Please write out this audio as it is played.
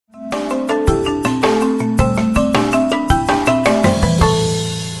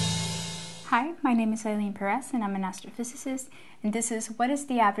is Eylene Pirez, and I'm an astrophysicist, and this is what is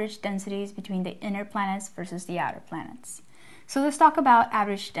the average densities between the inner planets versus the outer planets. So let's talk about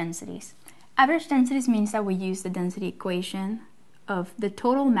average densities. Average densities means that we use the density equation of the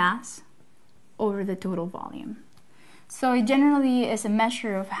total mass over the total volume. So it generally is a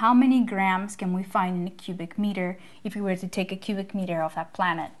measure of how many grams can we find in a cubic meter if we were to take a cubic meter of that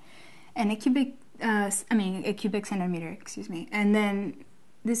planet. And a cubic centimeter, excuse me. And then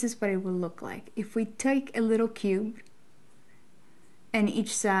this is what it will look like. If we take a little cube and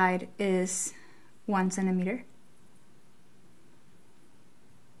each side is 1 centimeter,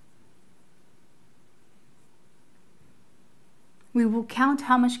 we will count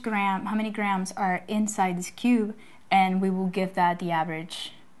how many grams are inside this cube, and we will give that the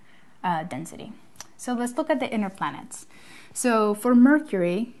average density. So let's look at the inner planets. So for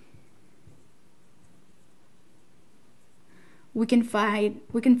Mercury, we can find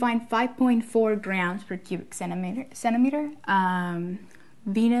 5.4 grams per cubic centimeter.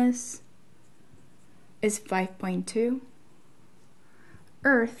 Venus is 5.2.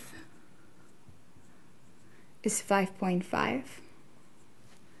 Earth is 5.5.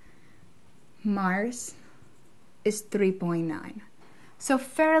 Mars is 3.9. So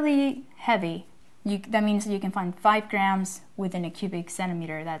fairly heavy. That means you can find 5 grams within a cubic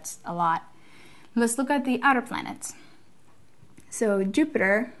centimeter. That's a lot. Let's look at the outer planets. So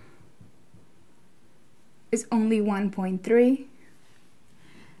Jupiter is only 1.3.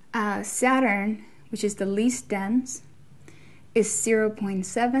 Saturn, which is the least dense, is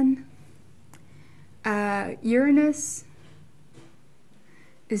 0.7. Uranus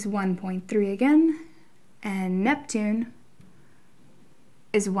is 1.3 again, and Neptune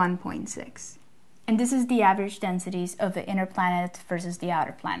is 1.6. And this is the average densities of the inner planets versus the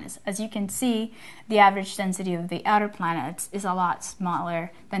outer planets. As you can see, the average density of the outer planets is a lot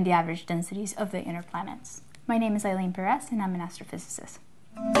smaller than the average densities of the inner planets. My name is Eylene Pirez, and I'm an astrophysicist.